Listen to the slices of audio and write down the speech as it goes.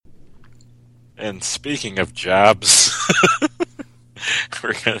And speaking of jobs,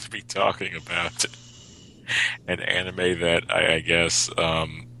 we're going to be talking about an anime that I guess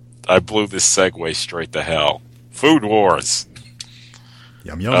I blew this segue straight to hell. Food Wars.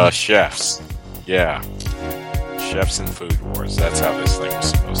 Yum yum. Chefs. Yeah. Chefs and Food Wars. That's how this thing was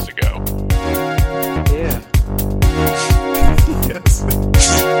supposed to go. Yeah. Yes.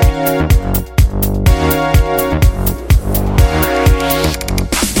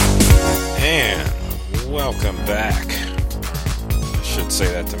 And welcome back. I should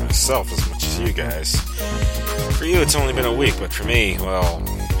say that to myself as much as you guys. For you, it's only been a week, but for me, well,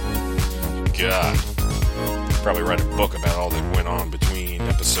 God. Probably write a book about all that went on between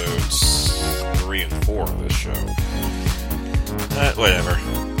episodes 3 and 4 of this show. Whatever.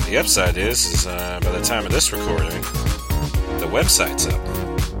 The upside is by the time of this recording, the website's up.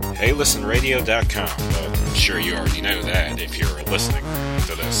 HeyListenRadio.com. But I'm sure you already know that if you're listening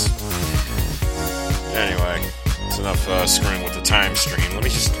to this. Anyway, it's enough screwing with the time stream. Let me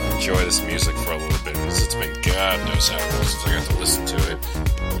just enjoy this music for a little bit, because it's been God knows how long since I got to listen to it.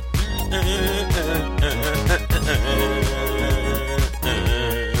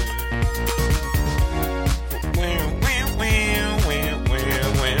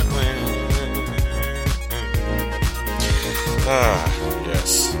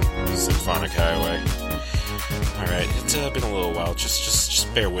 Yes. Symphonic Highway. Alright, it's been a little while.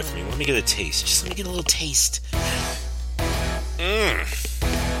 Just bear with me. Let me get a taste. Just let me get a little taste.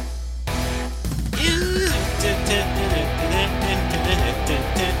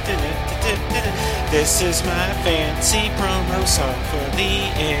 This is my fancy promo song for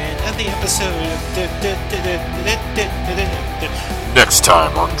the end of the episode. Next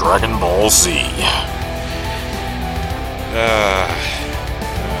time on Dragon Ball Z.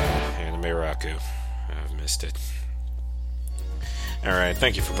 Anime Raku. I've missed it. Alright,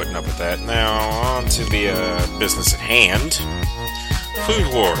 thank you for putting up with that. Now, on to the business at hand.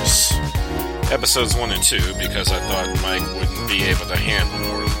 Food Wars. Episodes 1 and 2, because I thought Mike wouldn't be able to handle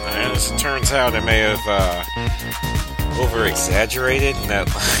more than that. As it turns out, I may have over-exaggerated in that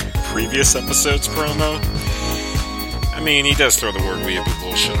previous episode's promo. I mean, he does throw the word weeaboo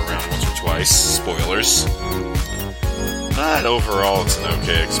bullshit around once or twice. Spoilers. But overall, it's an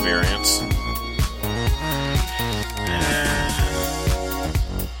okay experience.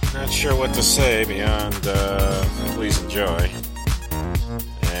 Not sure what to say beyond please enjoy.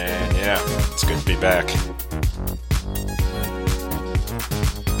 And yeah, it's good to be back.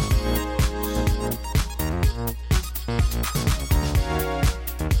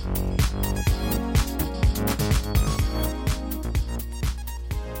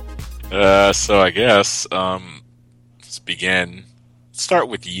 So I guess, let's begin. Start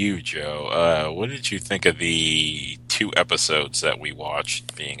with you, Joe. What did you think of the 2 episodes that we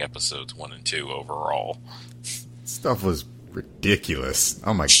watched, being episodes 1 and 2 overall? Stuff was ridiculous.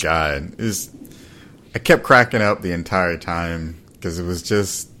 Oh my god. I kept cracking up the entire time because it was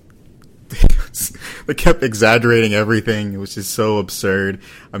just they kept exaggerating everything. It was just so absurd.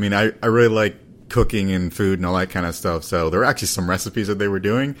 I mean, I really like cooking and food and all that kind of stuff, so there were actually some recipes that they were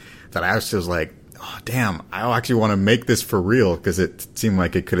doing that I was just like, oh damn, I actually want to make this for real, because it seemed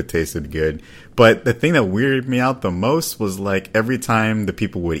like it could have tasted good. But the thing that weirded me out the most was like every time the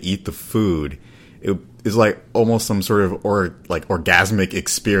people would eat the food, it is like almost some sort of orgasmic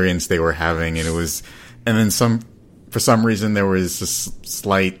experience they were having, and then for some reason there was this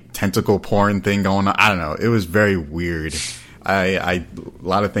slight tentacle porn thing going on. I don't know. It was very weird. A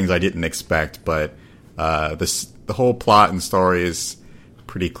lot of things I didn't expect, but the whole plot and story is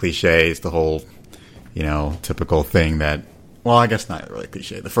pretty cliche. It's the whole, typical thing that, well, I guess not really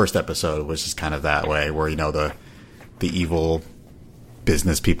cliche. The first episode was just kind of that way, where, the evil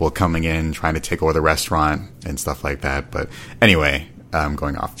business people coming in, trying to take over the restaurant and stuff like that. But anyway,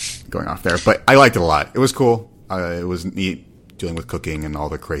 going off there. But I liked it a lot. It was cool. It was neat dealing with cooking and all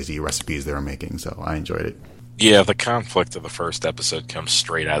the crazy recipes they were making, so I enjoyed it. Yeah, the conflict of the first episode comes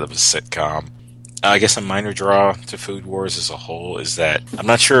straight out of a sitcom. I guess a minor draw to Food Wars as a whole is that I'm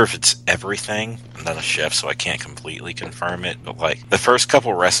not sure if it's everything. I'm not a chef, so I can't completely confirm it. But like the first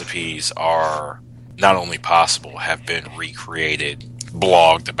couple recipes are not only possible, have been recreated,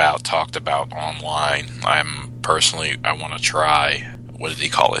 blogged about, talked about online. I want to try. What did he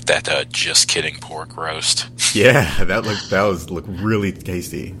call it? That just kidding pork roast. Yeah, that looked really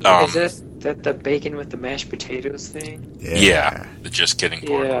tasty. Is that the bacon with the mashed potatoes thing? Yeah, the just kidding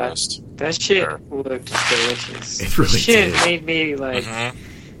pork roast. That shit looked delicious. It really did. Made me like.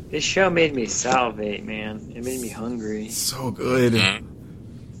 Mm-hmm. This show made me salivate, man. It made me hungry. So good,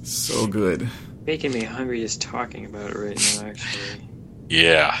 so good. Making me hungry just talking about it right now. Actually.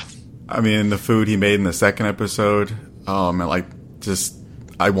 Yeah. I mean, the food he made in the second episode, man, like, just,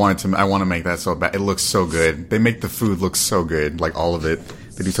 I want to make that so bad. It looks so good. They make the food look so good, like all of it.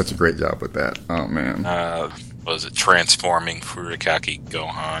 They do such a great job with that. Oh man. Was it transforming Furikake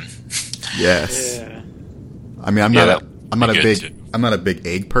Gohan? Yes. Yeah. I mean, I'm not a big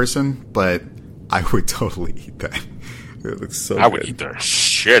egg person, but I would totally eat that. It looks so good. I would eat the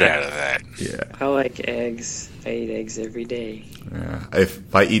shit out of that. Yeah. I like eggs. I eat eggs every day. Yeah.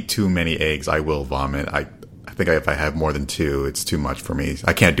 If I eat too many eggs, I will vomit. I think if I have more than 2, it's too much for me.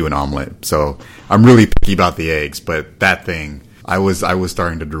 I can't do an omelet, so I'm really picky about the eggs. But that thing, I was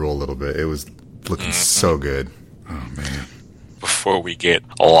starting to drool a little bit. It was looking so good. Oh man! Before we get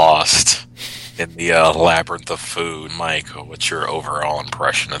lost in the labyrinth of food, Mike, what's your overall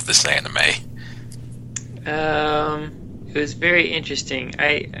impression of this anime? It was very interesting.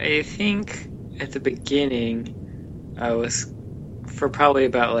 I think at the beginning, I was, for probably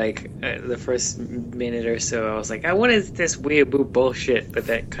about the first minute or so, I was like, what is this weeaboo bullshit? But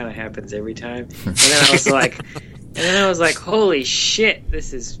that kind of happens every time. And then I was like, holy shit,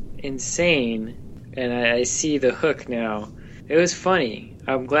 this is insane. And I see the hook now. It was funny.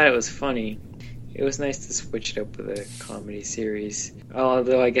 I'm glad it was funny. It was nice to switch it up with a comedy series.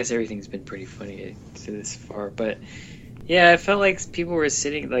 Although I guess everything's been pretty funny to this far. But yeah, I felt like people were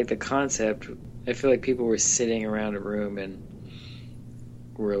sitting, like the concept, I feel like people were sitting around a room and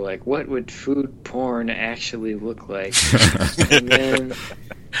were like, what would food porn actually look like? And then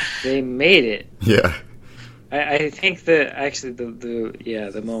they made it. Yeah. I think that actually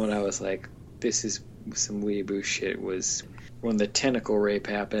the moment I was like, this is some weeaboo shit was when the tentacle rape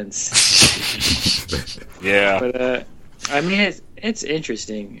happens. Yeah. But I mean, it's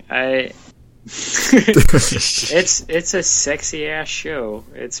interesting. It's a sexy ass show.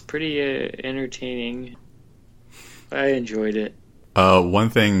 It's pretty entertaining. I enjoyed it. One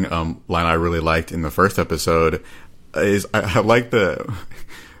thing, line I really liked in the first episode is I like the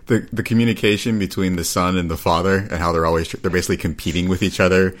communication between the son and the father and how they're basically competing with each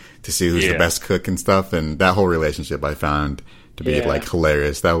other to see who's the best cook and stuff. And that whole relationship I found to be like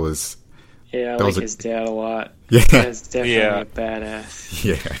hilarious. That was his dad a lot. Yeah, that's definitely a badass.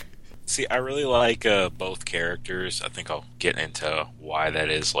 Yeah. See, I really like both characters. I think I'll get into why that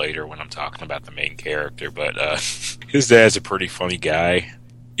is later when I'm talking about the main character. But his dad's a pretty funny guy.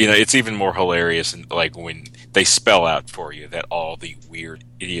 You know, it's even more hilarious like when they spell out for you that all the weird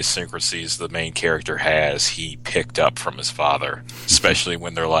idiosyncrasies the main character has, he picked up from his father. Especially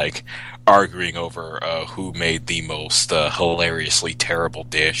when they're like arguing over who made the most hilariously terrible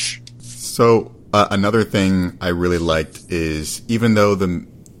dish. So another thing I really liked is even though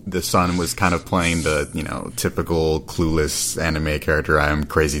the son was kind of playing the typical clueless anime character, I am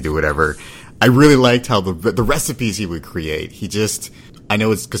crazy, do whatever, I really liked how the recipes he would create. I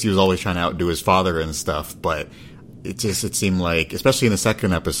know it's because he was always trying to outdo his father and stuff, but it seemed like, especially in the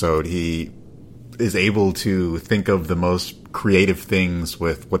second episode, he is able to think of the most creative things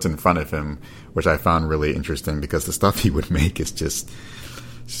with what's in front of him, which I found really interesting because the stuff he would make is just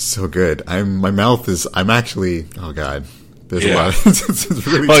so good. I'm actually, oh god, there's a lot. It's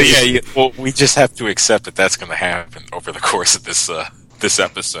really well, we just have to accept that that's going to happen over the course of this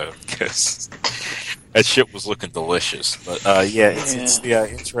episode because that shit was looking delicious. But it's the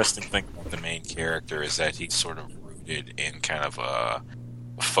interesting thing about the main character is that he's sort of rooted in kind of a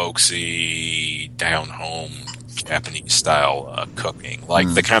folksy, down-home Japanese style cooking.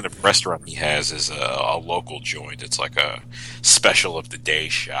 Like the kind of restaurant he has is a local joint. It's like a special of the day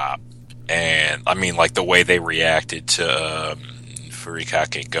shop. And I mean, like the way they reacted to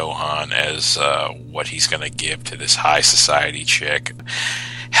Furikake Gohan as what he's going to give to this high society chick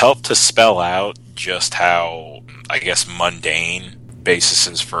helped to spell out just how, I guess, mundane basis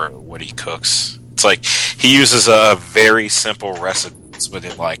is for what he cooks. It's like he uses a very simple recipes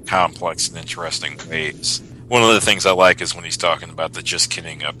within like complex and interesting ways. One of the things I like is when he's talking about the just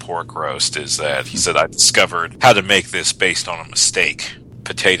kidding pork roast is that he said, I discovered how to make this based on a mistake.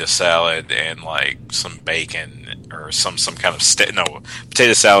 Potato salad and like some bacon or some kind of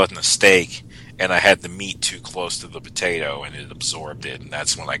potato salad and a steak, and I had the meat too close to the potato and it absorbed it, and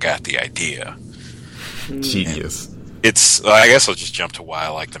that's when I got the idea. Genius. I guess I'll just jump to why I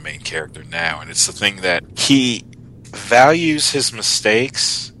like the main character now, and it's the thing that he values his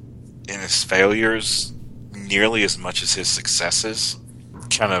mistakes and his failures nearly as much as his successes.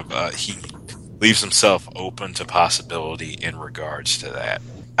 Kind of he leaves himself open to possibility in regards to that.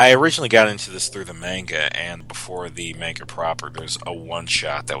 I originally got into this through the manga, and before the manga proper, there's a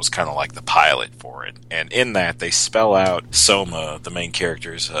one-shot that was kind of like the pilot for it. And in that, they spell out Soma, the main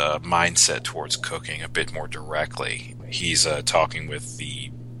character's mindset towards cooking a bit more directly. He's talking with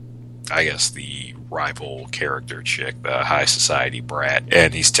the I guess, the rival character chick, the high society brat,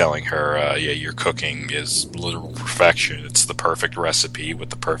 and he's telling her, yeah, your cooking is literal perfection. It's the perfect recipe with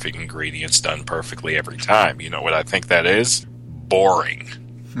the perfect ingredients done perfectly every time. You know what I think that is? Boring.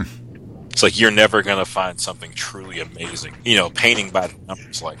 It's like you're never going to find something truly amazing. You know, painting by the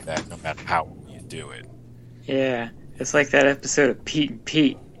numbers like that, no matter how you do it. Yeah, it's like that episode of Pete and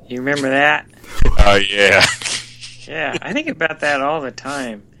Pete. You remember that? Oh, yeah. Yeah, I think about that all the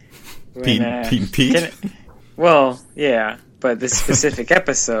time. When, Pete and Pete? Well, yeah, but this specific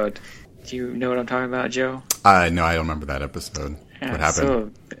episode, do you know what I'm talking about, Joe? No, I don't remember that episode. Yeah, What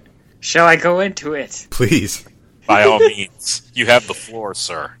happened? So, shall I go into it? Please. By all means. You have the floor,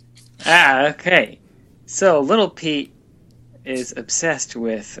 sir. Okay. So, little Pete is obsessed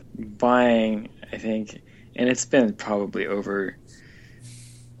with buying, I think, and it's been probably over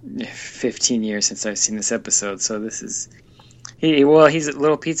 15 years since I've seen this episode, so this is...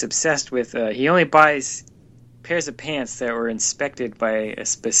 little Pete's obsessed with, he only buys pairs of pants that were inspected by a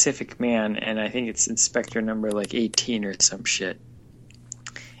specific man, and I think it's inspector number, 18 or some shit.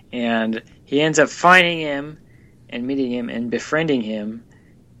 And he ends up finding him, and meeting him, and befriending him,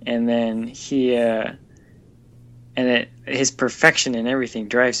 and then his perfection and everything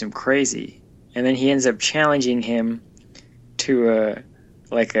drives him crazy. And then he ends up challenging him to a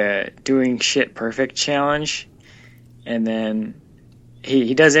doing shit perfect challenge. And then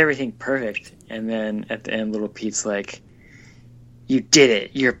he does everything perfect. And then at the end, little Pete's like, "You did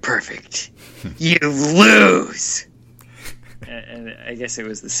it. You're perfect. You lose." And I guess it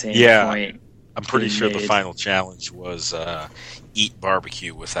was the same point. I'm pretty sure the final challenge was eat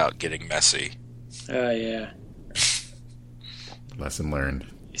barbecue without getting messy. Oh, yeah. Lesson learned.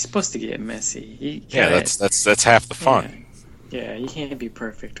 You're supposed to get messy. That's half the fun. Yeah, you can't be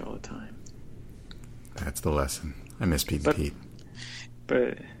perfect all the time. That's the lesson. I miss Pete and Pete.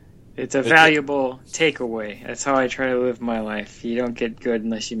 But it's a valuable takeaway. That's how I try to live my life. You don't get good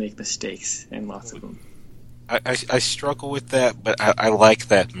unless you make mistakes, and lots of them. I struggle with that, but I like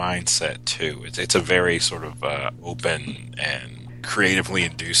that mindset too. It's a very sort of open and creatively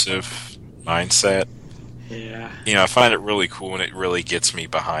inducive mindset. Yeah. You know, I find it really cool, and it really gets me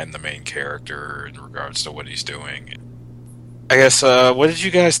behind the main character in regards to what he's doing. I guess, what did you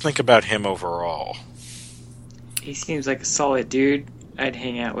guys think about him overall? He seems like a solid dude. I'd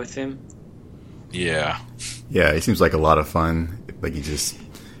hang out with him. Yeah, he seems like a lot of fun. Like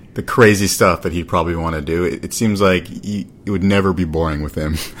the crazy stuff that he'd probably want to do. It seems like it would never be boring with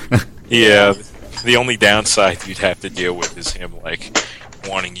him. Yeah, the only downside you'd have to deal with is him,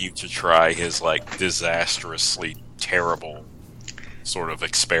 wanting you to try his, disastrously terrible sort of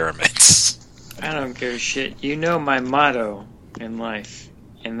experiments. I don't give a shit. You know my motto in life,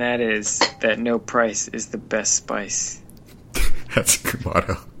 and that is that no price is the best spice. That's a good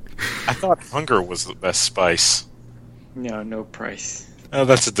motto. I thought hunger was the best spice. No price. Oh,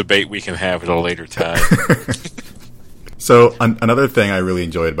 that's a debate we can have at a later time. So another thing I really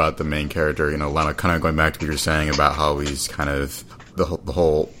enjoyed about the main character, Lana, kind of going back to what you're saying about how he's kind of the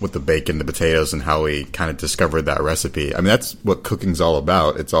whole with the bacon, the potatoes, and how he kind of discovered that recipe. I mean, that's what cooking's all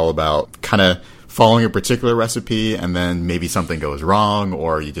about. It's all about kind of following a particular recipe, and then maybe something goes wrong,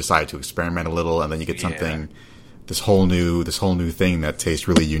 or you decide to experiment a little, and then you get something, this whole new thing that tastes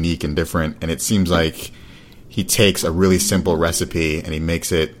really unique and different. And it seems like he takes a really simple recipe and he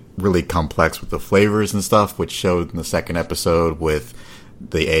makes it really complex with the flavors and stuff, which showed in the second episode with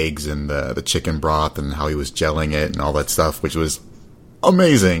the eggs and the chicken broth and how he was gelling it and all that stuff, which was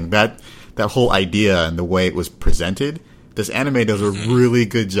amazing. That whole idea and the way it was presented, this anime does a really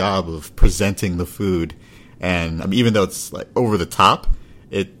good job of presenting the food. And I mean, even though it's over the top,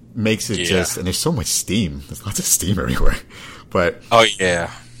 it makes it and there's so much steam. There's lots of steam everywhere. But oh yeah.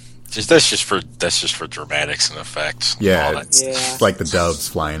 That's just for dramatics and effects. Yeah, it's like the doves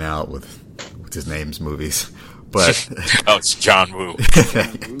flying out with his name's movies. But oh, it's John Woo.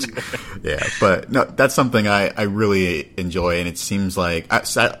 Yeah, but no, that's something I really enjoy, and it seems like I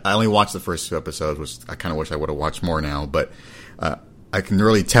only watched the first 2 episodes, which I kind of wish I would have watched more now. But I can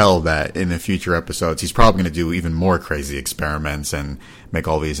really tell that in the future episodes, he's probably going to do even more crazy experiments and make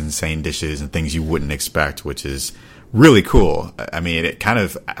all these insane dishes and things you wouldn't expect, which is really cool. I mean, it kind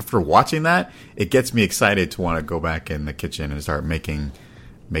of, after watching that, it gets me excited to want to go back in the kitchen and start making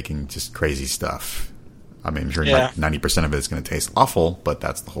just crazy stuff. I mean, I'm sure 90% of it is going to taste awful, but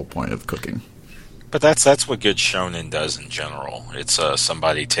that's the whole point of cooking. But that's what good shonen does in general. It's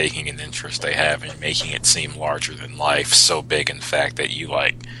somebody taking an interest they have and making it seem larger than life, so big in fact that you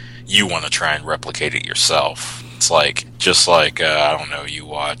want to try and replicate it yourself. It's just like I don't know, you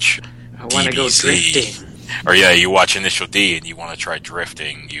watch I want to go drifting. Or yeah, you watch Initial D and you want to try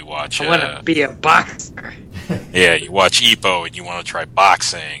drifting. You watch. I want to be a boxer. Yeah, you watch Ippo and you want to try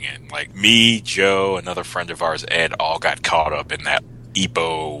boxing. And like me, Joe, another friend of ours, Ed, all got caught up in that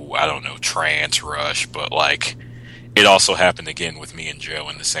Ippo, I don't know, trance rush. But like, it also happened again with me and Joe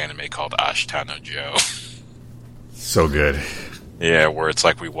in this anime called Ashitano Joe. So good. Yeah, where it's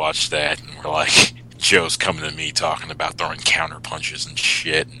like we watched that and we're like, Joe's coming to me talking about throwing counter punches and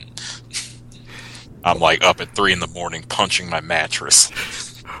shit. And I'm like up at 3 a.m. punching my mattress.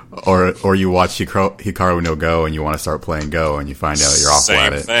 Or you watch Hikaru no Go and you want to start playing Go and you find out you're awful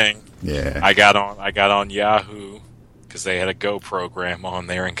at it. Same thing. Yeah. I got on Yahoo because they had a Go program on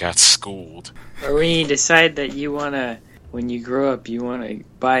there and got schooled. Or when you decide that you want to, when you grow up, you want to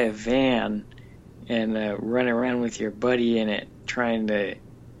buy a van and run around with your buddy in it trying to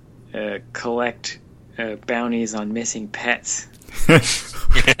collect bounties on missing pets.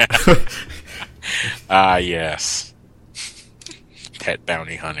 Yes. Pet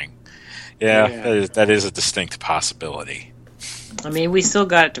bounty hunting. Yeah. That is a distinct possibility. I mean, we still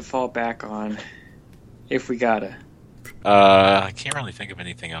got it to fall back on if we gotta. I can't really think of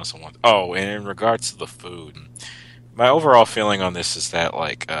anything else I want. Oh, and in regards to the food, my overall feeling on this is that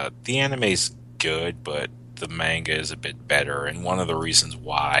like the anime's good, but the manga is a bit better. And one of the reasons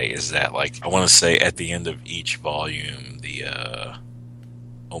why is that like I want to say at the end of each volume, the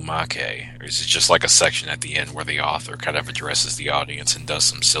omake, or is it just like a section at the end where the author kind of addresses the audience and does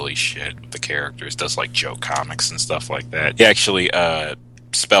some silly shit with the characters, does like joke comics and stuff like that. He actually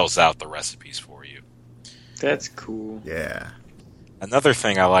spells out the recipes for you. That's cool. Yeah. Another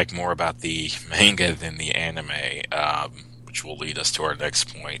thing I like more about the manga than the anime, which will lead us to our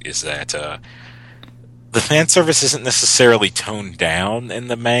next point, is that the fan service isn't necessarily toned down in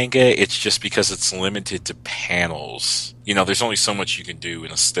the manga. It's just because it's limited to panels. You know, there's only so much you can do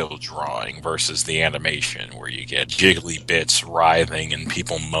in a still drawing versus the animation where you get jiggly bits writhing and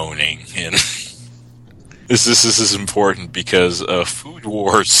people moaning. And this is important because Food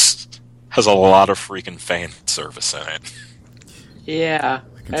Wars has a lot of freaking fan service in it. Yeah,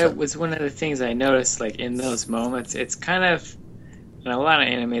 it was one of the things I noticed, like, in those moments. It's kind of, in a lot of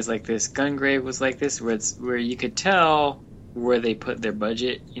animes like this, Gungrave was like this, where you could tell where they put their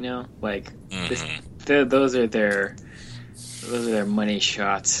budget, you know? Like, those are their money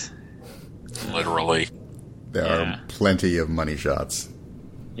shots. Literally. There are plenty of money shots.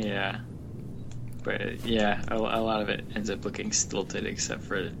 Yeah. But, yeah, a lot of it ends up looking stilted, except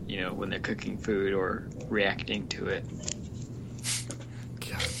for, you know, when they're cooking food or reacting to it.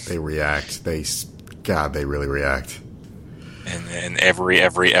 God, they react. They really react. And every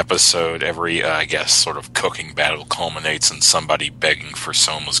episode, I guess, sort of cooking battle culminates in somebody begging for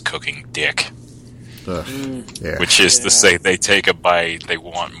Soma's cooking dick. Yeah. Which is to say, they take a bite, they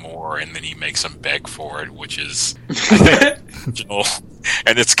want more, and then he makes them beg for it, which is original,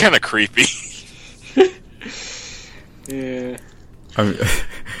 and it's kind of creepy. Yeah. I mean,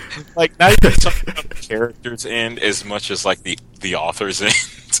 like, not even something on the character's end as much as like the author's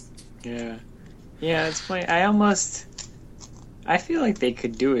end. Yeah, it's funny. I feel like they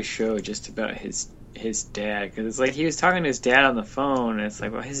could do a show just about his dad, because it's like he was talking to his dad on the phone, and it's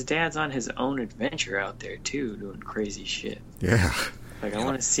like, well, his dad's on his own adventure out there too, doing crazy shit. Yeah. Like, I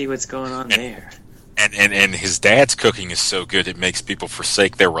want to see what's going on there. And his dad's cooking is so good it makes people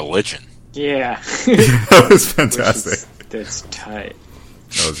forsake their religion. Yeah. That was fantastic. That's tight.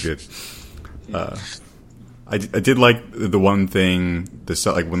 That was good. I did like the one thing,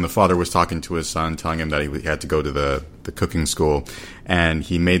 like when the father was talking to his son, telling him that he had to go to the cooking school, and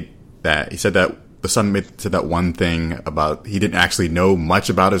he said that the son said that one thing about he didn't actually know much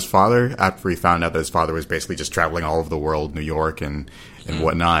about his father after he found out that his father was basically just traveling all over the world, New York and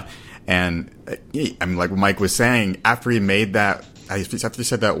whatnot. And I mean, like Mike was saying, after he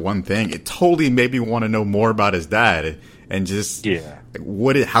said that one thing, it totally made me want to know more about his dad and just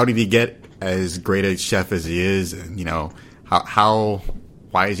how did he get as great a chef as he is, and you know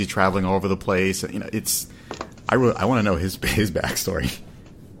why is he traveling all over the place? You know, I want to know his backstory.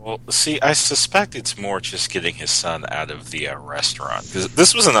 Well, see, I suspect it's more just getting his son out of the restaurant.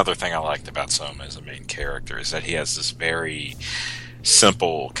 This was another thing I liked about Soma as a main character, is that he has this very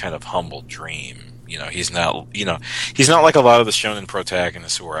simple, kind of humble dream. You know, he's not like a lot of the shonen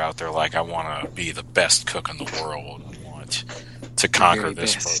protagonists who are out there like, I want to be the best cook in the world. I want to conquer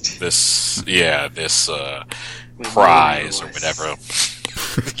this prize or whatever.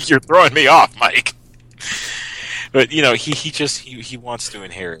 You're throwing me off, Mike. But you know, he wants to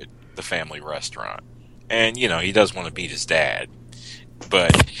inherit the family restaurant, and you know, he does want to beat his dad.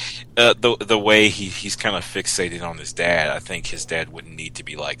 But the way he's kind of fixated on his dad, I think his dad wouldn't need to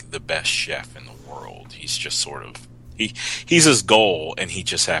be like the best chef in the world. world. He's just sort of he's his goal, and he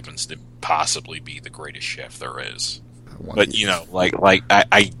just happens to possibly be the greatest chef there is. But you know, like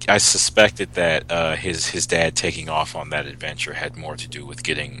I suspected that his dad taking off on that adventure had more to do with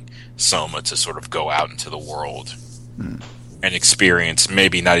getting Soma to sort of go out into the world and experience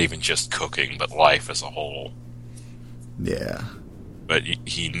maybe not even just cooking, but life as a whole. Yeah. But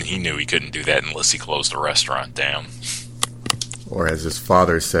he knew he couldn't do that unless he closed the restaurant down. Or as his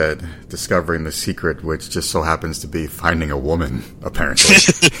father said, discovering the secret, which just so happens to be finding a woman, apparently.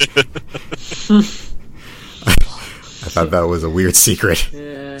 I thought that was a weird secret.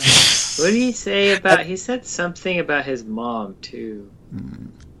 Yeah. What did he say about... He said something about his mom, too.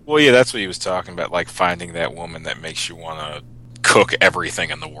 Well, yeah, that's what he was talking about, like finding that woman that makes you want to cook everything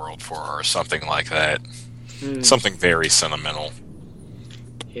in the world for her, or something like that. Something very sentimental.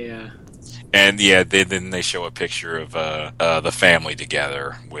 Yeah. And yeah, then they show a picture of the family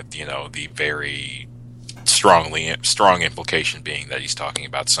together with, you know, the very strong implication being that he's talking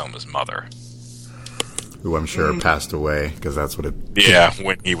about Soma's mother. Who I'm sure passed away, because that's what it... Yeah,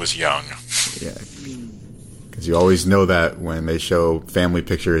 when he was young. Yeah. Because you always know that when they show family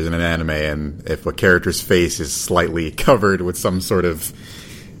pictures in an anime, and if a character's face is slightly covered with some sort of,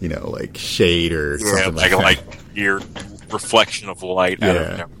 you know, like shade or something like that. Like weird reflection of light out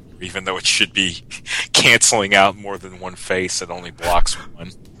of them, even though it should be canceling out more than one face, it only blocks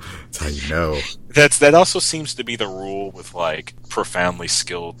one. That's how you know. That also seems to be the rule with like profoundly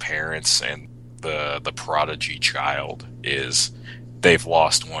skilled parents and the prodigy child is they've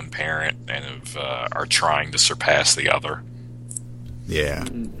lost one parent and are trying to surpass the other. Yeah.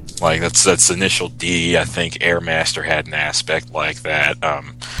 Like that's initial D. I think Airmaster had an aspect like that.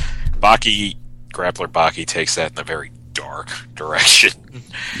 Grappler Baki takes that in a very dark direction.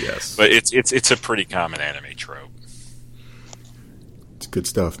 Yes. But it's a pretty common anime trope. It's good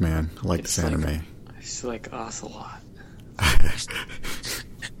stuff, man. I like this anime. It's like Ocelot.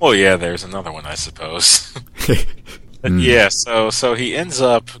 Well, yeah, there's another one, I suppose. Yeah, so he ends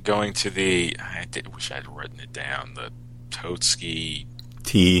up going to I wish I'd written it down, the Totsuki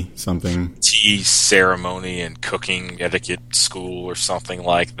tea ceremony and cooking etiquette school or something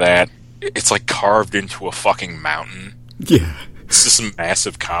like that. It's like carved into a fucking mountain. Yeah. It's this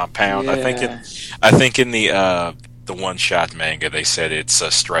massive compound. Yeah. I think in the one-shot manga they said it's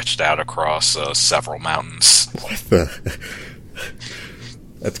stretched out across several mountains.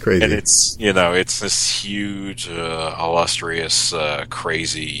 That's crazy. And it's, you know, it's this huge, illustrious,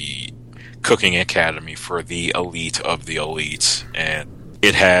 crazy cooking academy for the elite of the elite. And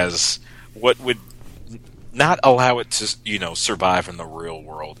it has what would not allow it to, you know, survive in the real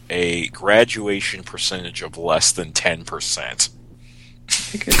world, a graduation percentage of less than 10%.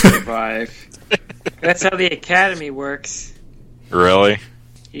 It could survive. That's how the academy works. Really?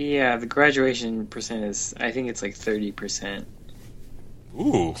 Yeah, the graduation percent is, I think it's like 30%.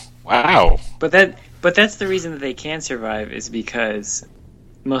 Ooh, wow. But that's the reason that they can survive is because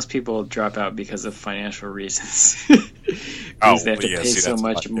most people drop out because of financial reasons. Because they have to pay so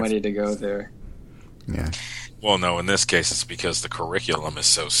much money to go there. Yeah. Well, no, in this case it's because the curriculum is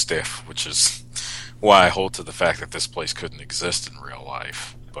so stiff, which is why I hold to the fact that this place couldn't exist in real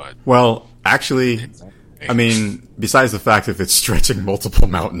life. But well, actually, I mean, besides the fact that it's stretching multiple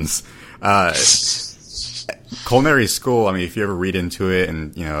mountains, culinary school, I mean, if you ever read into it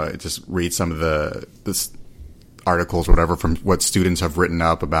and, you know, just read some of the articles or whatever from what students have written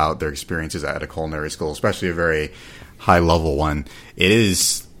up about their experiences at a culinary school, especially a very high-level one, it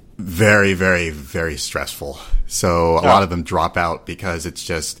is very, very, very stressful. So a lot of them drop out because it's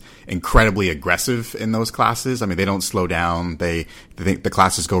just incredibly aggressive in those classes. I mean, they don't slow down. They think the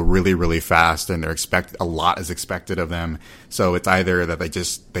classes go really, really fast, and a lot is expected of them. So it's either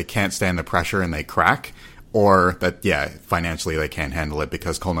that they can't stand the pressure and they crack, or that, financially they can't handle it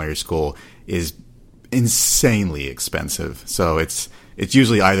because culinary school is insanely expensive. So it's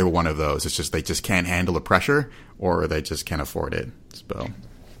usually either one of those. It's just they just can't handle the pressure, or they just can't afford it. So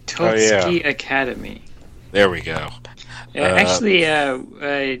Totsuki Academy. There we go. Actually,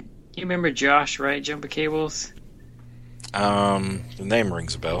 you remember Josh, right? Jumper Cables? The name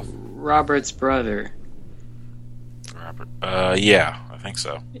rings a bell. Robert's brother. Robert. Yeah, I think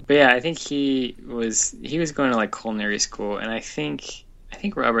so. But yeah, I think he was going to like culinary school, and I think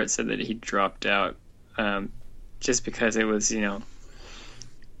Robert said that he dropped out just because it was, you know,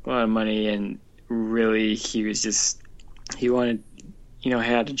 a lot of money, and really he wanted, you know,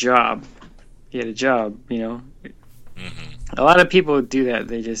 had a job. He had a job, you know. Mm-hmm. A lot of people do that.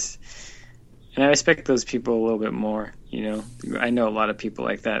 And I respect those people a little bit more, you know. I know a lot of people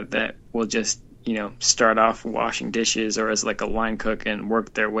like that will just start off washing dishes or as like a line cook and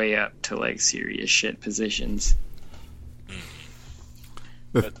work their way up to like serious shit positions.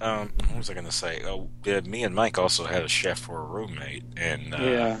 But what was I going to say? Oh, yeah, me and Mike also had a chef for a roommate, and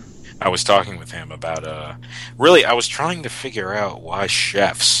I was talking with him about really, I was trying to figure out why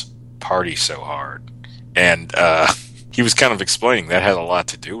chefs party so hard, and he was kind of explaining that had a lot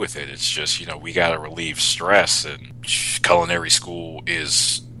to do with it. It's just we got to relieve stress, and culinary school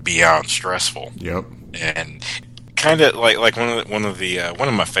is beyond stressful. Yep. And kind of like one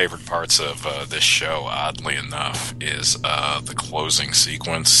of my favorite parts of this show, oddly enough, is the closing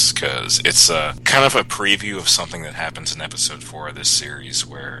sequence, because it's kind of a preview of something that happens in episode 4 of this series,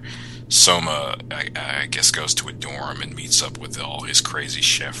 where Soma, I guess, goes to a dorm and meets up with all his crazy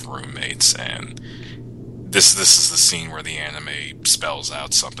chef roommates, and this is the scene where the anime spells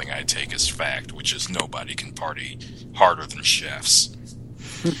out something I take as fact, which is nobody can party harder than chefs.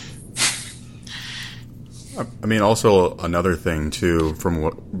 I mean, also another thing too, from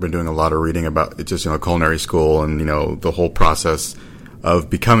what I've been doing a lot of reading about, it's just culinary school and the whole process of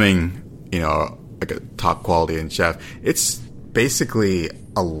becoming like a top quality and chef. It's basically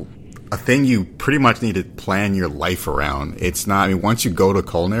a thing you pretty much need to plan your life around. It's not. I mean, once you go to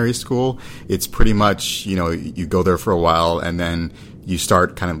culinary school, it's pretty much you go there for a while and then you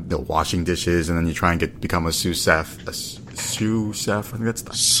start kind of washing dishes, and then you try and become a sous chef. Sous chef, I think that's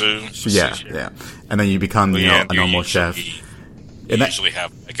the sous. Yeah. And then you become a normal chef. You usually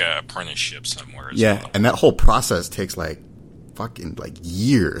have like an apprenticeship somewhere. Well. And that whole process takes like fucking like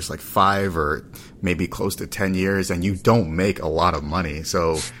years, like 5 or maybe close to 10 years, and you don't make a lot of money.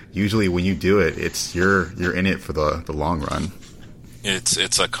 So usually when you do it, it's you're in it for the long run.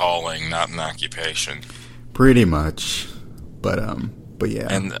 It's a calling, not an occupation. Pretty much, but yeah.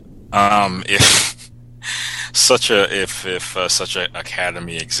 And if such a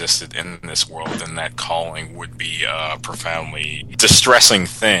academy existed in this world, then that calling would be a profoundly distressing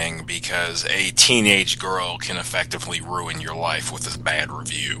thing, because a teenage girl can effectively ruin your life with a bad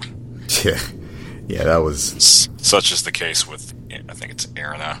review. Yeah, that was such is the case with, I think it's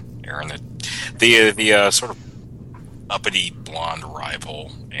Erina, the sort of uppity blonde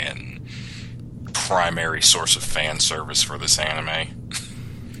rival and primary source of fan service for this anime.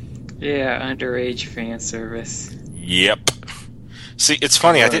 Yeah, underage fan service. Yep. See, it's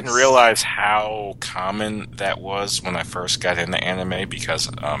funny, I didn't realize how common that was when I first got into anime, because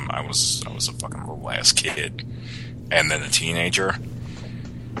I was a fucking little ass kid and then a teenager.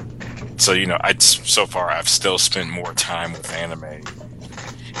 So, so far I've still spent more time with anime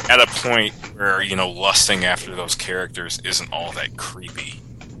at a point where, lusting after those characters isn't all that creepy.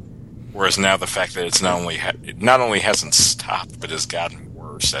 Whereas now the fact that it not only hasn't stopped, but has gotten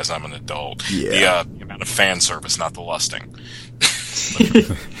worse as I'm an adult. Yeah. The amount of fan service, not the lusting.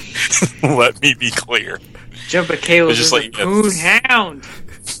 Let me be clear. Jumper Caleb is like a coon hound.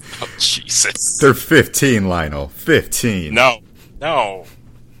 Oh, Jesus. They're 15, Lionel. 15. No.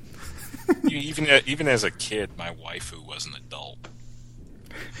 Even as a kid, my waifu was an adult.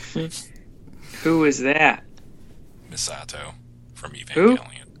 Who was that? Misato from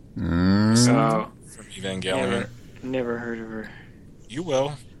Evangelion. Misato from Evangelion. Never heard of her. You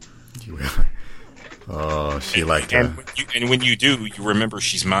will. Oh, she liked and when you do, you remember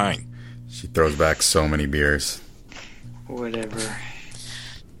she's mine. She throws back so many beers. Whatever.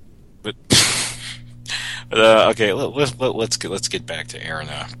 But okay, let's get back to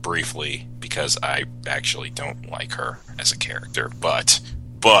Erina briefly, because I actually don't like her as a character, but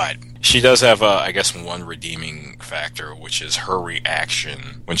she does have I guess one redeeming factor, which is her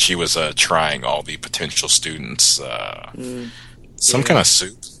reaction when she was trying all the potential students some kind of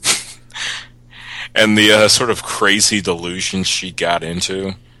soup. And the sort of crazy delusion she got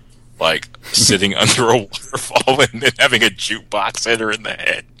into, like sitting under a waterfall and then having a jukebox hit her in the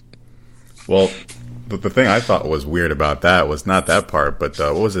head. Well, the thing I thought was weird about that was not that part, but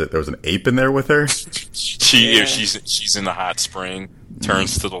what was it? There was an ape in there with her? She's in the hot spring,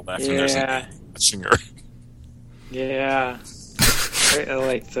 turns to the left, and there's an ape watching her. Yeah. I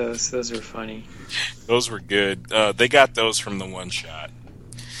like those. Those were funny. Those were good. They got those from the one shot.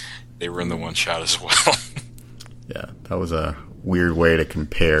 They were in the one shot as well. Yeah, that was a weird way to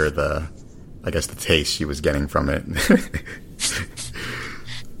compare the taste she was getting from it.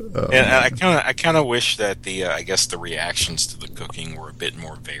 And I kind of wish that the reactions to the cooking were a bit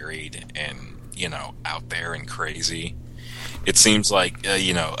more varied and out there and crazy. It seems like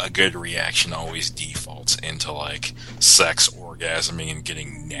a good reaction always defaults into like sex, orgasming, and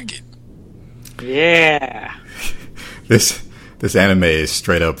getting naked. Yeah. This anime is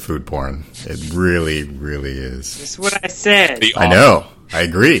straight up food porn. It really, really is. That's what I said. I know. I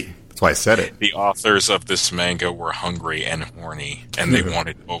agree. That's why I said it. The authors of this manga were hungry and horny, and they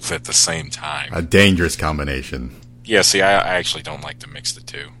wanted both at the same time. A dangerous combination. Yeah, see, I actually don't like to mix the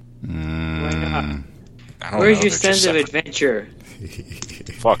two. Why not? I don't Where's know, your they're just sense of separate. adventure?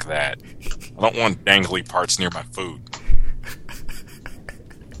 Fuck that. I don't want dangly parts near my food.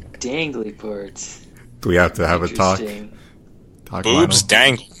 Dangly parts. Do we have to have a talk? Interesting. Talk Boobs Lionel?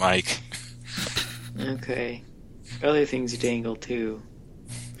 dangle, Mike. Okay. Other things dangle too.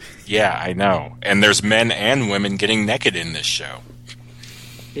 Yeah, I know. And there's men and women getting naked in this show.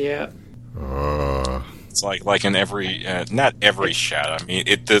 Yeah. It's like in every, not every shot. I mean,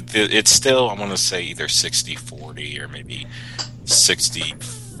 it's still, I want to say either 60-40 or maybe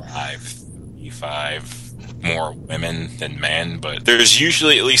 65-35 more women than men. But there's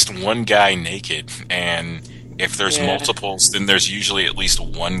usually at least one guy naked, and if there's multiples, then there's usually at least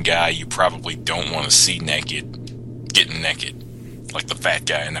one guy you probably don't want to see naked, getting naked, like the fat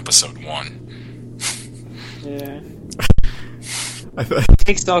guy in episode 1. Yeah. I thought It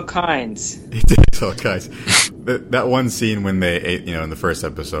takes all kinds. it did. So, guys, that one scene when they ate, in the first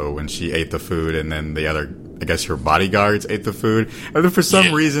episode, when she ate the food, and then the other, I guess her bodyguards ate the food, and then for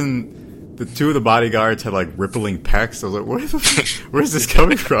some reason, the two of the bodyguards had like rippling pecs. I was like, where's this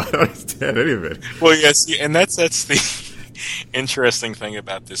coming from? I don't understand any of it. Well, yes, and that's the interesting thing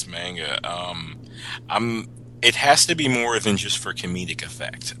about this manga. It has to be more than just for comedic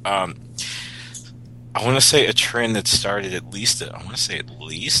effect. I want to say a trend that started at least a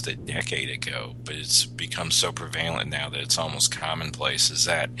decade ago, but it's become so prevalent now that it's almost commonplace, is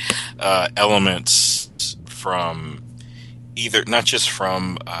that elements from either, not just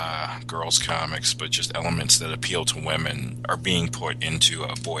from girls' comics, but just elements that appeal to women are being put into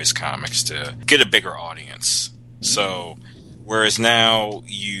boys' comics to get a bigger audience. So, whereas now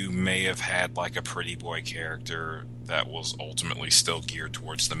you may have had like a pretty boy character that was ultimately still geared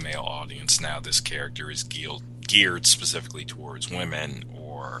towards the male audience, now this character is geared specifically towards women,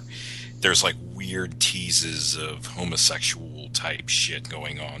 or there's like weird teases of homosexual type shit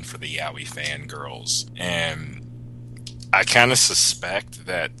going on for the yaoi fangirls. And I kind of suspect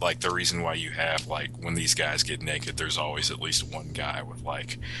that like the reason why you have like when these guys get naked, there's always at least one guy with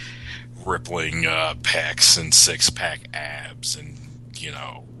like rippling pecs and six-pack abs, and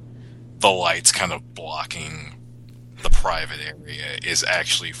the lights kind of blocking the private area is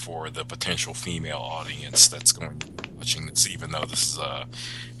actually for the potential female audience that's going to be watching this, even though this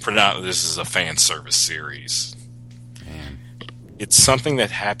is a fan service series. Man. It's something that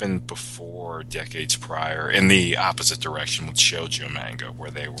happened before, decades prior, in the opposite direction with shoujo manga,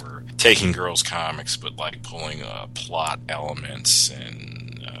 where they were taking girls' comics but like pulling plot elements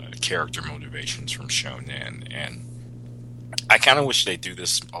and character motivations from shonen. And I kind of wish they'd do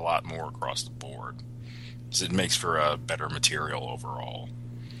this a lot more across the board, because it makes for a better material overall.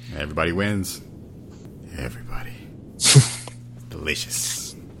 Everybody wins. Everybody.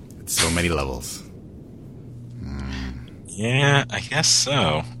 Delicious. It's so many levels. Yeah, I guess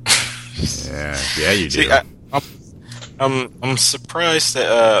so. Yeah, you do. See, I'm surprised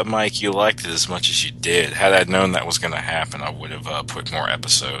that Mike, you liked it as much as you did. Had I known that was going to happen, I would have put more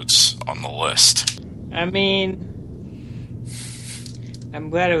episodes on the list. I mean, I'm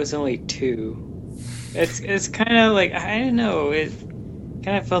glad it was only 2. It's kind of like, I don't know, it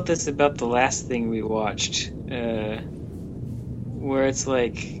kind of felt this about the last thing we watched, where it's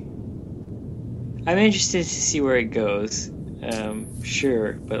like, I'm interested to see where it goes,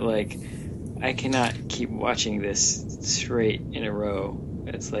 sure, but like, I cannot keep watching this straight in a row.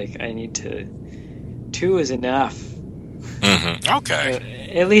 It's like, I need to, 2 is enough. Mm-hmm.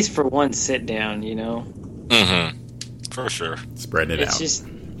 Okay. At least for one sit down, Mm-hmm. For sure. Spreading it out.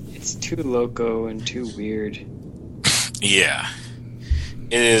 It's too loco and too weird. Yeah.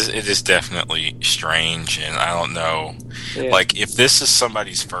 It is definitely strange, and I don't know. Yeah. Like, if this is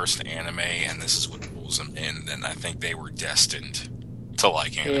somebody's first anime and this is what pulls them in, then I think they were destined to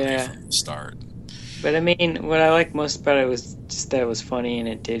like anime from the start. But I mean, what I like most about it was just that it was funny and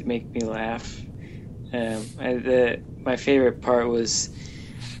it did make me laugh. My favorite part was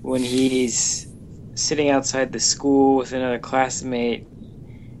when he's sitting outside the school with another classmate,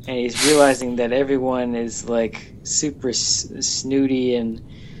 and he's realizing that everyone is like super snooty and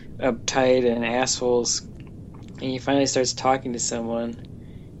uptight and assholes, and he finally starts talking to someone,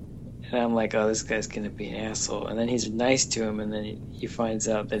 and I'm like, oh, this guy's gonna be an asshole. And then he's nice to him, and then he finds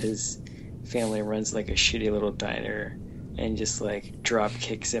out that his family runs like a shitty little diner, and just like drop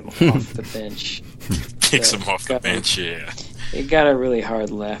kicks him off the bench. Kicks him off the bench, yeah. It got a really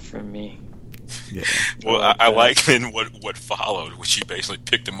hard laugh from me. Yeah. Well, I like then what followed, which he basically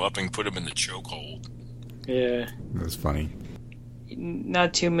picked him up and put him in the chokehold. Yeah. It was funny.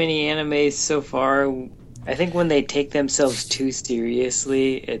 not too many animes so far. I think when they take themselves too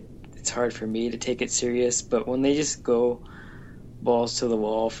seriously, it's hard for me to take it serious. But when they just go balls to the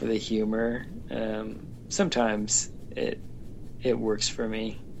wall for the humor, sometimes it works for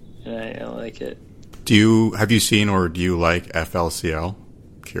me, and I like it. Have you seen or do you like FLCL?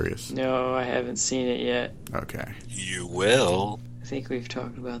 Curious. No, I haven't seen it yet. Okay. You will. I think we've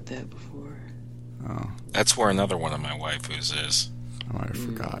talked about that before. Oh, That's where another one of my waifus is. I might have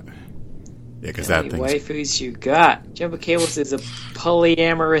forgot. Yeah, because How that many thing's... waifus you got? Jumbo Cables is a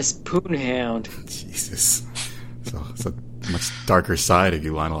polyamorous poonhound. Jesus. So it's a much darker side of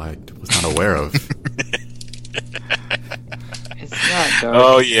you, Lionel, I was not aware of. It's not dark.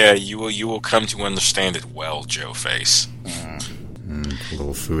 Oh yeah, you will come to understand it well, Joe Face. A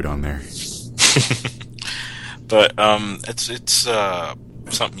little food on there. But it's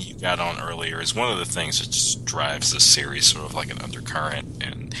something you got on earlier is one of the things that just drives this series sort of like an undercurrent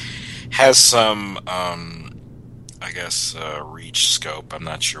and has some I guess reach scope. I'm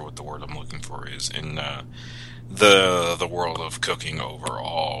not sure what the word I'm looking for is in the world of cooking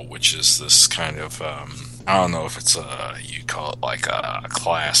overall, which is this kind of I don't know if it's you call it like a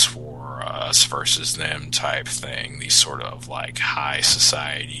class for us versus them type thing. These sort of like high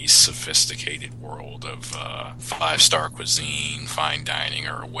society, sophisticated world of 5-star cuisine, fine dining,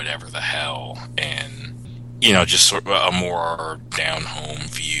 or whatever the hell, and just sort of a more down home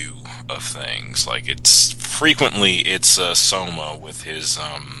view of things. Like it's Soma with his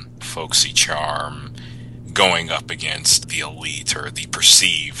folksy charm going up against the elite or the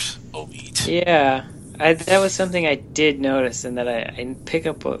perceived elite. Yeah, that was something I did notice, and that I pick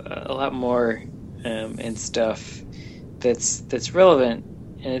up a lot more in stuff that's relevant,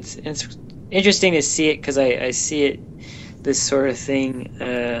 and it's interesting to see it because I see it, this sort of thing,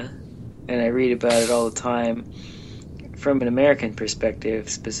 and I read about it all the time from an American perspective,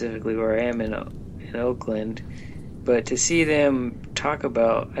 specifically where I am in Oakland. But to see them talk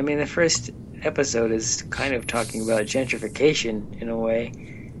about, I mean, the first episode is kind of talking about gentrification in a way,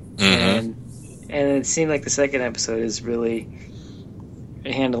 and it seemed like the second episode is really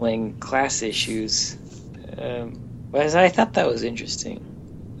handling class issues. But I thought that was interesting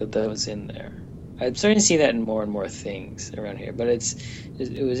that was in there. I'm starting to see that in more and more things around here, but it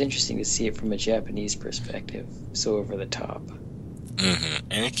was interesting to see it from a Japanese perspective, so over the top.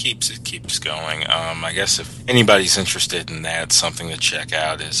 And it keeps going. I guess if anybody's interested in that, something to check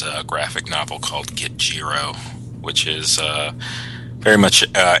out is a graphic novel called Get Jiro, which is very much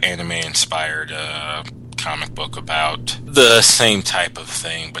anime-inspired comic book about the same type of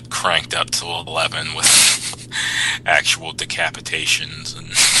thing, but cranked up to 11 with actual decapitations and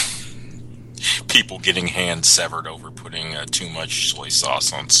people getting hands severed over putting too much soy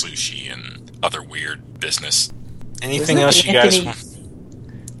sauce on sushi and other weird business. Anything else you guys want?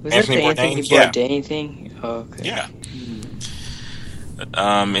 Was that the Anthony Bourdain thing? Oh, okay. Yeah.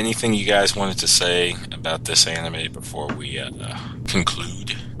 Anything you guys wanted to say about this anime before we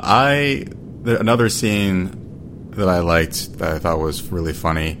conclude? Another scene that I liked that I thought was really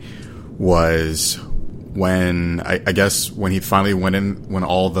funny was when I guess when he finally went in, when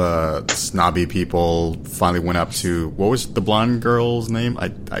all the snobby people finally went up to, what was the blonde girl's name? I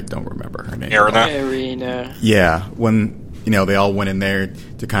don't remember her name. Irina. Yeah, when they all went in there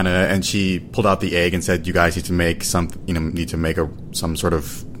to kind of, and she pulled out the egg and said, "You guys need to make some sort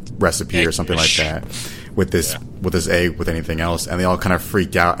of recipe egg or something dish. Like that with this egg, with anything else." And they all kind of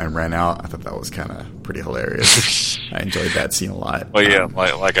freaked out and ran out. I thought that was kind of pretty hilarious. I enjoyed that scene a lot. Well, yeah,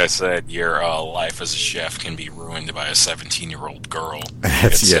 like I said, your life as a chef can be ruined by a 17-year-old girl.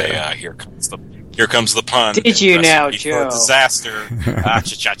 Here comes the pun. Did you now, Joe? Disaster.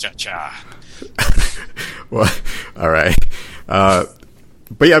 Cha-cha-cha-cha. Well, all right.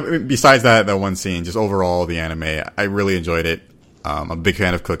 But yeah, besides that one scene, just overall the anime, I really enjoyed it. I'm a big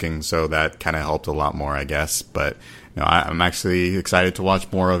fan of cooking, so that kind of helped a lot more, I guess. But I'm actually excited to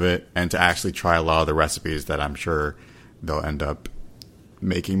watch more of it and to actually try a lot of the recipes that I'm sure they'll end up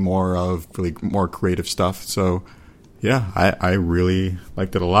making more of, really more creative stuff. So yeah, I really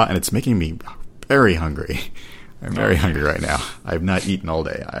liked it a lot, and it's making me very hungry. I'm very hungry right now. I have not eaten all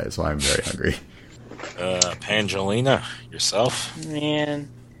day, so I'm very hungry. Pangelina, yourself? Man,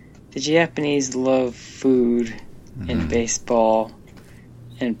 the Japanese love food and baseball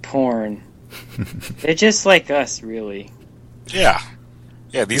and porn. They're just like us, really. Yeah,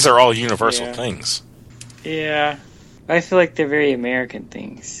 these are all universal things. Yeah, I feel like they're very American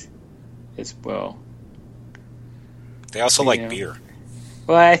things as well. They also like beer.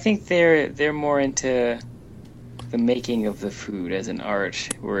 Well, I think they're more into the making of the food as an art,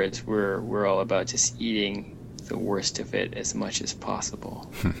 whereas we're all about just eating the worst of it as much as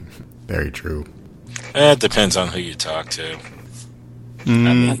possible. Very true. It depends on who you talk to. I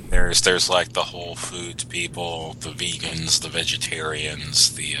mean, there's like the Whole Foods people, the vegans, the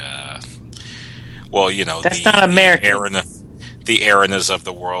vegetarians, the That's not American. The Arinas of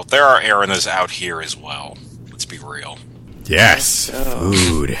the world. There are Arinas out here as well. Let's be real. Yes,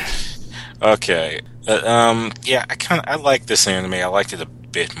 food. Okay. I like this anime. I liked it a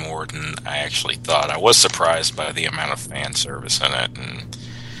bit more than I actually thought. I was surprised by the amount of fan service in it, and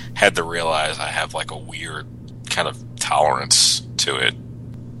had to realize I have like a weird kind of tolerance to it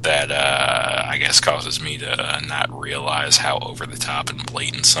that I guess causes me to not realize how over the top and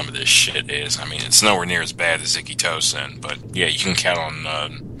blatant some of this shit is. I mean, it's nowhere near as bad as Ikki Tousen, but yeah, you can count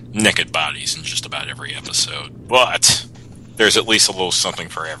on naked bodies in just about every episode. But there's at least a little something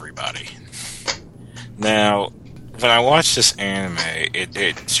for everybody. Now, when I watched this anime,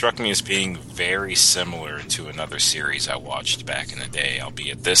 it struck me as being very similar to another series I watched back in the day,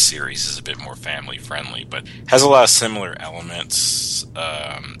 albeit this series is a bit more family-friendly, but has a lot of similar elements.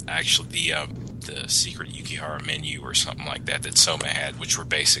 Actually, the secret Yukihara menu or something like that Soma had, which were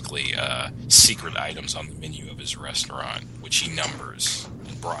basically secret items on the menu of his restaurant, which he numbers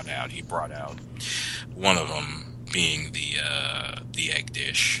and brought out. He brought out one of them being the egg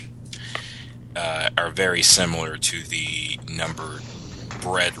dish. Are very similar to the numbered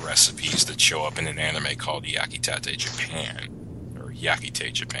bread recipes that show up in an anime called Yakitate Japan, or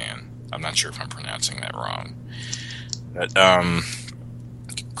Yakite Japan. I'm not sure if I'm pronouncing that wrong. But,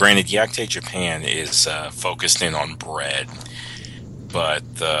 granted, Yakite Japan is focused in on bread,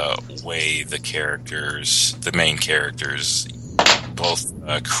 but the way the main characters, both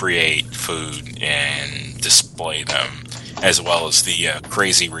create food and display them, as well as the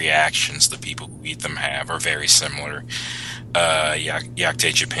crazy reactions the people who eat them have, are very similar.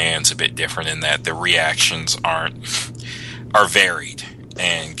 Yakite Japan's a bit different in that the reactions are varied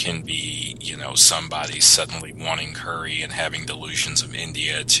and can be, somebody suddenly wanting curry and having delusions of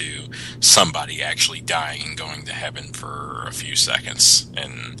India to somebody actually dying and going to heaven for a few seconds.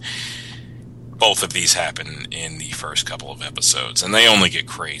 And both of these happen in the first couple of episodes, and they only get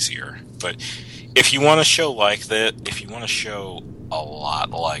crazier. But if you want a show like that, if you want a show a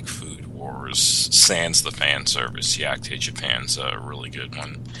lot like Food Wars, sans the fan service, Yakite Japan's a really good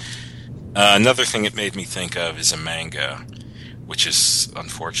one. Another thing it made me think of is a manga, which is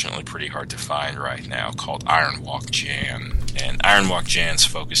unfortunately pretty hard to find right now, called Iron Walk Jan. And Iron Walk Jan's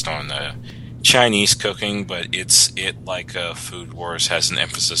focused on the Chinese cooking, but it like Food Wars has an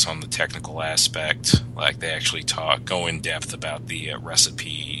emphasis on the technical aspect. Like they actually go in depth about the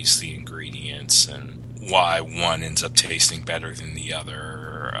recipes, the ingredients, and why one ends up tasting better than the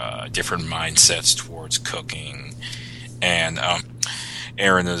other, different mindsets towards cooking. And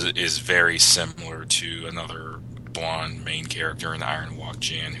Aaron is very similar to another blonde main character in Iron Walk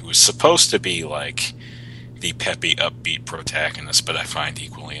Jan, who is supposed to be like the peppy, upbeat protagonist, but I find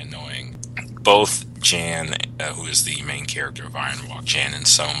equally annoying. Both Jan, who is the main character of Iron Walk Jan, and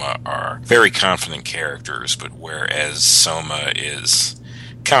Soma are very confident characters, but whereas Soma is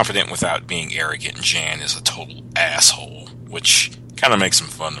confident without being arrogant, Jan is a total asshole, which kind of makes him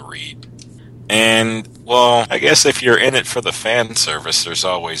fun to read. And, well, I guess if you're in it for the fan service, there's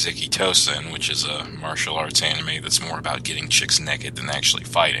always Ikki Tousen, which is a martial arts anime that's more about getting chicks naked than actually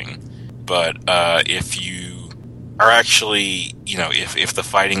fighting. But if you are actually, if the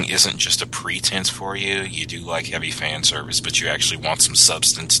fighting isn't just a pretense for you, you do like heavy fan service, but you actually want some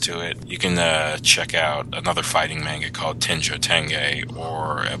substance to it, you can check out another fighting manga called Tenjo Tenge,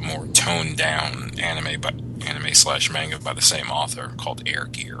 or a more toned down anime/manga by the same author called Air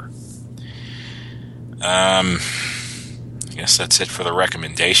Gear. I guess that's it for the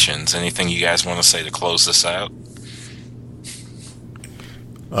recommendations. Anything you guys want to say to close this out?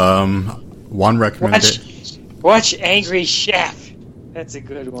 One recommendation. Watch Angry Chef. That's a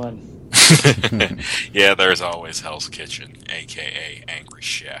good one. Yeah, there's always Hell's Kitchen, a.k.a. Angry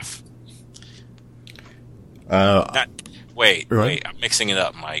Chef. Wait, I'm mixing it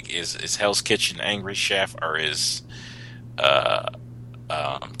up, Mike. Is Hell's Kitchen Angry Chef, or is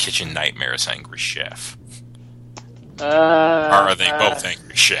Kitchen Nightmares Angry Chef? Or are they both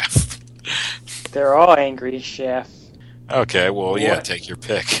Angry Chef? They're all Angry Chef. Okay, well, yeah, take your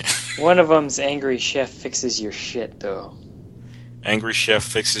pick. One of them's Angry Chef Fixes Your Shit, though. Angry Chef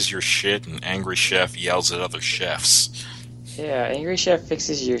Fixes Your Shit, and Angry Chef Yells at Other Chefs. Yeah, Angry Chef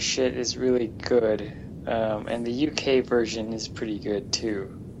Fixes Your Shit is really good. And the UK version is pretty good,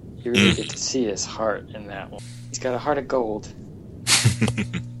 too. You really get to see his heart in that one. He's got a heart of gold.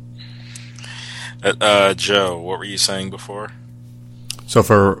 Joe, what were you saying before? So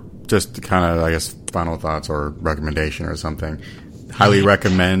for just kind of, I guess, final thoughts or recommendation or something. Highly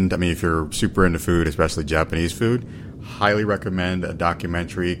recommend, I mean, if you're super into food, especially Japanese food, highly recommend a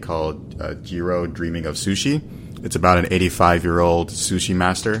documentary called Jiro Dreaming of Sushi. It's about an 85-year-old sushi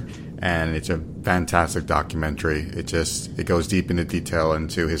master, and it's a fantastic documentary. It goes deep into detail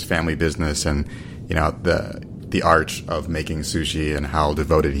into his family business and, you know, the art of making sushi and how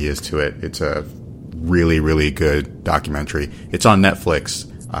devoted he is to it. It's a really, really good documentary. It's on Netflix.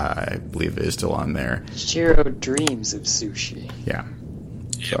 I believe it is still on there. Jiro Dreams of Sushi. Yeah.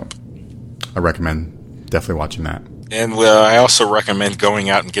 So I recommend definitely watching that. And I also recommend going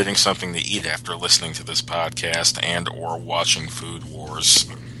out and getting something to eat after listening to this podcast and or watching Food Wars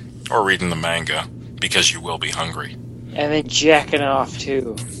or reading the manga, because you will be hungry. And then jacking off,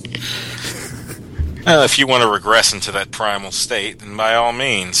 too. If you want to regress into that primal state, then by all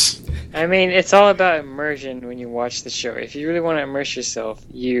means. I mean, it's all about immersion when you watch the show. If you really want to immerse yourself,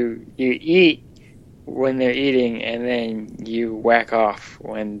 you eat when they're eating, and then you whack off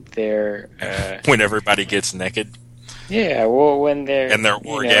when they're... when everybody gets naked? Yeah, well, when they're... And they're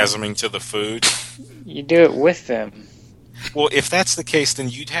orgasming to the food? You do it with them. Well, if that's the case, then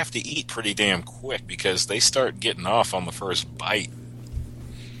you'd have to eat pretty damn quick, because they start getting off on the first bite.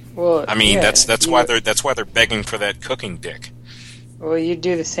 Well, I mean, yeah, that's why they're begging for that cooking dick. Well, you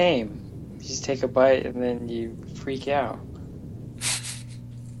do the same. You just take a bite and then you freak out.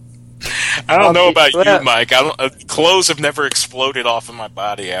 I don't know about you, Mike. Clothes have never exploded off of my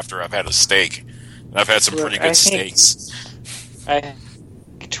body after I've had a steak. I've had some pretty good steaks.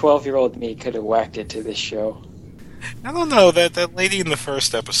 12-year-old me could have whacked it to this show. I don't know. That lady in the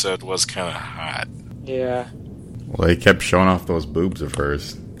first episode was kind of hot. Yeah. Well, they kept showing off those boobs of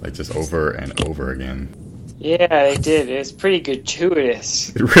hers, like, just over and over again. Yeah, they did. It was pretty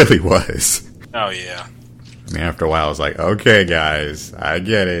gratuitous. It really was. Oh, yeah. I mean, after a while, I was like, okay, guys, I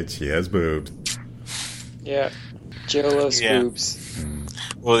get it. She has boobs. Yeah. Jolo's boobs.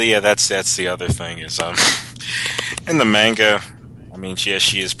 Well, yeah, that's the other thing is, in the manga, I mean, yes,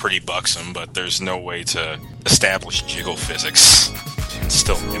 she is pretty buxom, but there's no way to establish jiggle physics. It's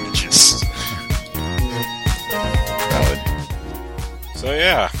still images. Valid. So,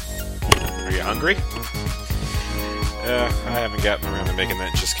 yeah. Are you hungry? I haven't gotten around to making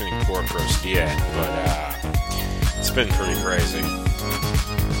that Just Kidding pork roast yet, but it's been pretty crazy.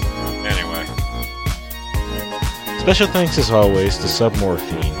 Anyway. Special thanks as always to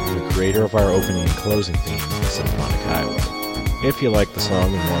Submorphine, the creator of our opening and closing theme, Symphonic Highway. If you like the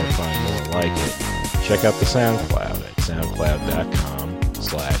song and want to find more like it, check out the SoundCloud at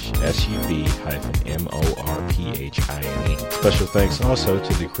soundcloud.com/sub-morphine. Special thanks also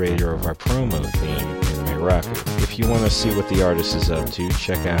to the creator of our promo theme, Anime Raku. If you want to see what the artist is up to,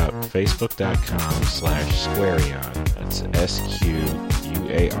 check out facebook.com/Squarion. That's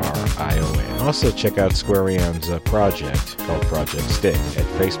SQUARION. Also check out Squarion's project called Project Stick at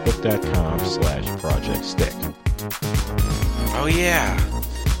facebook.com/Project Stick. Oh yeah,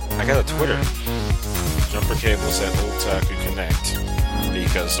 I got a Twitter. Jumper cables at Otaku Connect,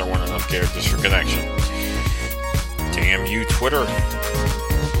 because there weren't enough characters for connection. Damn you, Twitter.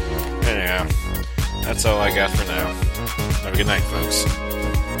 Anyhow, that's all I got for now. Have a good night, folks.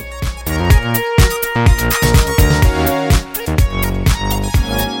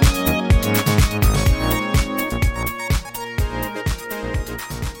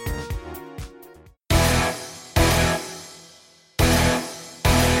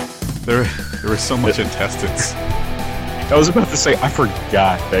 There was so much intestines. I was about to say, I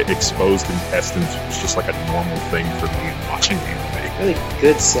forgot that exposed intestines was just like a normal thing for me watching anime. Really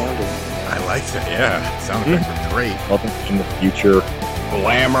good sounding. I liked it, yeah. Sound effects were great. Welcome in the future.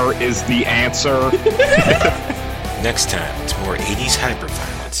 Glamour is the answer. Next time, it's more 80s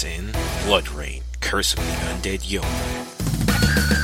hyperviolence in Blood Rain, Curse of the Undead Yeoman.